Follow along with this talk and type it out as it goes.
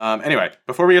Anyway,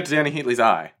 before we get to Danny Heatley's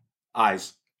eyes.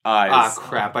 Eyes. Ah,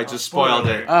 crap. I just spoiled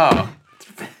it. Oh.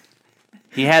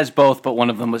 He has both, but one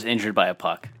of them was injured by a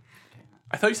puck.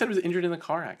 I thought you said he was injured in the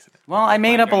car accident. Well, I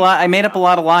made up a lot. I made up a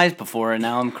lot of lies before, and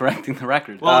now I'm correcting the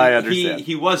record. Well, I understand.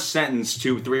 He was sentenced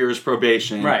to 3 years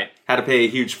probation. Right. Had to pay a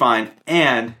huge fine.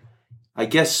 And I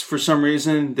guess for some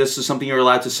reason, this is something you're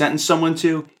allowed to sentence someone to.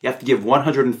 You have to give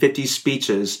 150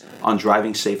 speeches on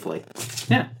driving safely.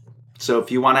 Yeah. So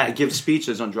if you want to give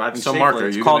speeches on driving So, safely, Mark, are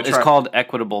you It's called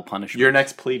equitable punishment. your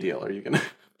next plea deal? Are you going to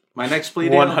my next plea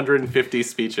deal, 150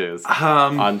 speeches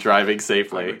on driving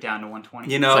safely? Down to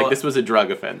 120. you know, It's like this was a drug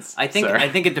offense. I think sir.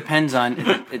 it depends on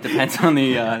it depends on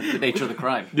the nature of the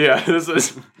crime. Yeah, this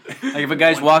was. Like if a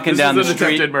guy's walking This down is the an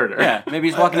street, attempted murder. Yeah, maybe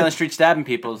he's walking down the street stabbing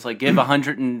people. It's like give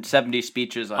 170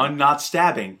 speeches on on not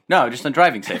stabbing. no, just on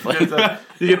driving safely.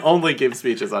 You can only give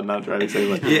speeches on not driving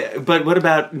safely. Yeah, but what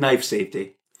about knife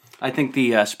safety? I think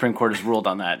the Supreme Court has ruled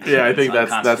on that. Yeah, I think It's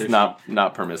that's unconstitutional.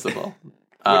 not permissible.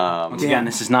 Once again,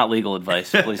 this is not legal advice.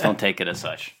 Please don't take it as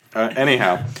such.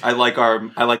 Anyhow, I like